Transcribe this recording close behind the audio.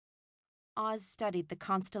Oz studied the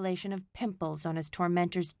constellation of pimples on his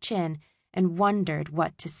tormentor's chin and wondered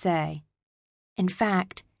what to say. In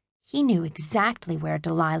fact, he knew exactly where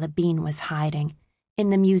Delilah Bean was hiding, in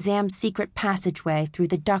the museum's secret passageway through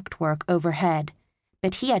the ductwork overhead,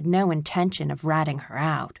 but he had no intention of ratting her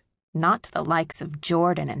out, not to the likes of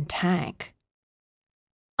Jordan and Tank.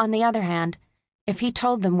 On the other hand, if he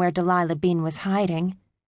told them where Delilah Bean was hiding,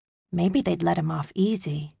 maybe they'd let him off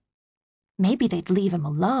easy. Maybe they'd leave him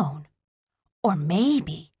alone. Or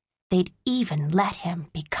maybe they'd even let him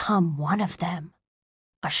become one of them,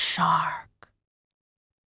 a shark.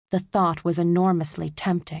 The thought was enormously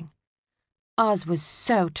tempting. Oz was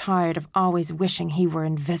so tired of always wishing he were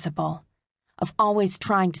invisible, of always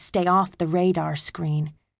trying to stay off the radar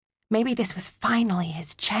screen. Maybe this was finally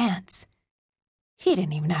his chance. He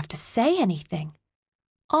didn't even have to say anything.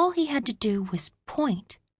 All he had to do was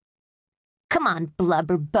point. "Come on,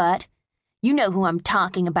 blubberbutt. You know who I'm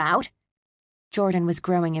talking about." Jordan was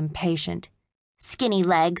growing impatient. "Skinny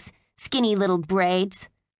legs, skinny little braids.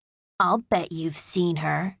 I'll bet you've seen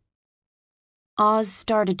her." Oz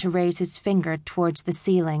started to raise his finger towards the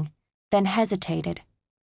ceiling, then hesitated.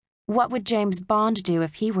 What would James Bond do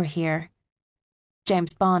if he were here?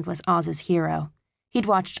 James Bond was Oz's hero. He'd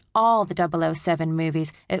watched all the 007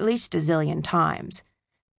 movies at least a zillion times.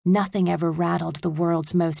 Nothing ever rattled the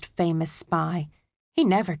world's most famous spy. He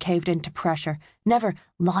never caved into pressure, never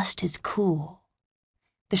lost his cool.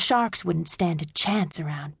 The sharks wouldn't stand a chance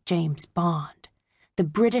around James Bond. The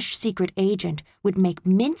British secret agent would make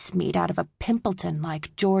mincemeat out of a pimpleton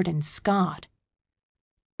like Jordan Scott.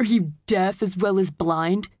 "Are you deaf as well as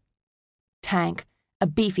blind?" Tank, a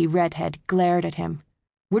beefy redhead, glared at him.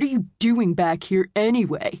 "What are you doing back here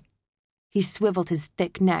anyway?" He swiveled his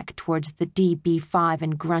thick neck towards the DB5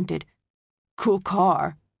 and grunted, "Cool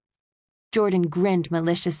car." Jordan grinned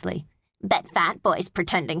maliciously. "Bet Fat Boy's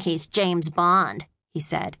pretending he's James Bond," he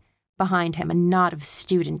said. Behind him, a knot of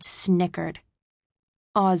students snickered.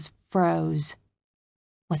 Oz froze.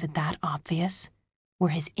 Was it that obvious? Were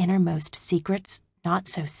his innermost secrets not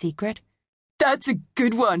so secret? "That's a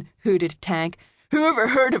good one," hooted Tank. "Who ever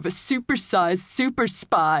heard of a supersized super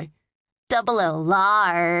spy?" "00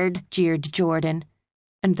 lard," jeered Jordan.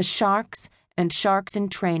 And the sharks and sharks in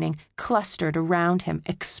training clustered around him,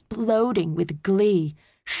 exploding with glee.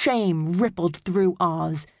 Shame rippled through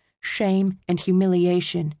Oz. Shame and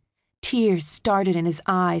humiliation. Tears started in his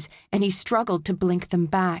eyes, and he struggled to blink them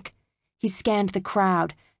back. He scanned the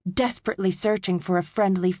crowd, desperately searching for a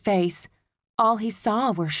friendly face. All he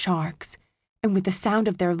saw were sharks, and with the sound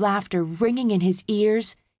of their laughter ringing in his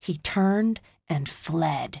ears, he turned and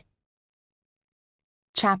fled.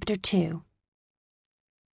 Chapter 2.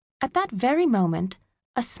 At that very moment,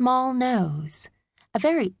 a small nose, a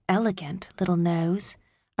very elegant little nose,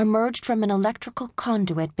 emerged from an electrical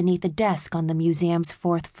conduit beneath a desk on the museum's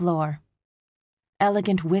 4th floor.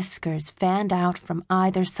 Elegant whiskers fanned out from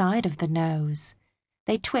either side of the nose.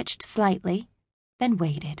 They twitched slightly, then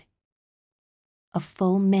waited. A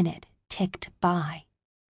full minute ticked by.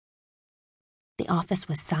 The office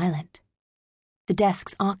was silent. The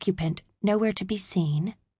desk's occupant nowhere to be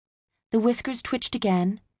seen. The whiskers twitched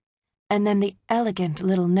again, and then the elegant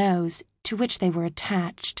little nose, to which they were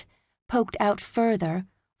attached, poked out further,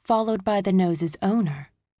 followed by the nose's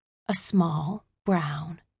owner, a small,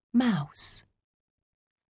 brown mouse.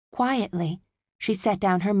 Quietly, she set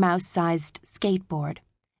down her mouse-sized skateboard,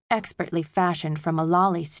 expertly fashioned from a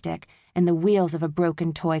lolly stick and the wheels of a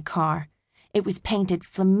broken toy car. It was painted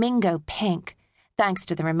flamingo pink, thanks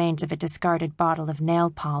to the remains of a discarded bottle of nail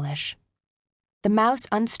polish. The mouse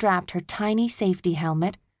unstrapped her tiny safety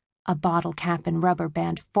helmet, a bottle cap and rubber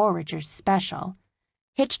band forager's special,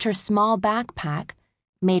 hitched her small backpack,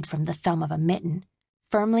 made from the thumb of a mitten,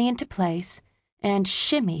 firmly into place, and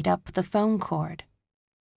shimmied up the phone cord.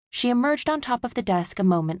 She emerged on top of the desk a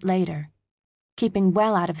moment later. Keeping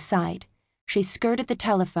well out of sight, she skirted the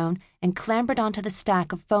telephone and clambered onto the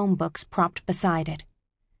stack of phone books propped beside it.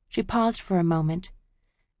 She paused for a moment,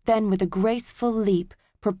 then with a graceful leap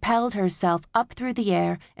propelled herself up through the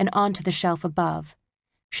air and onto the shelf above.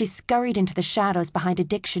 She scurried into the shadows behind a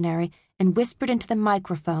dictionary and whispered into the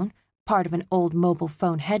microphone, part of an old mobile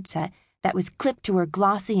phone headset that was clipped to her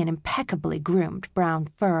glossy and impeccably groomed brown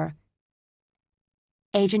fur.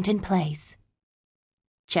 "Agent in place."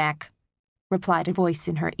 "Check," replied a voice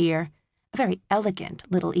in her ear, a very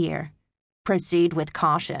elegant little ear. "Proceed with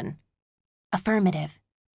caution." "Affirmative."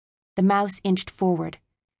 The mouse inched forward.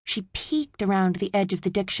 She peeked around the edge of the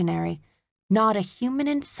dictionary. Not a human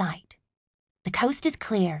in sight. "The coast is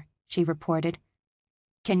clear," she reported.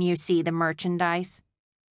 "Can you see the merchandise?"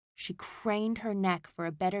 She craned her neck for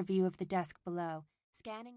a better view of the desk below, scanning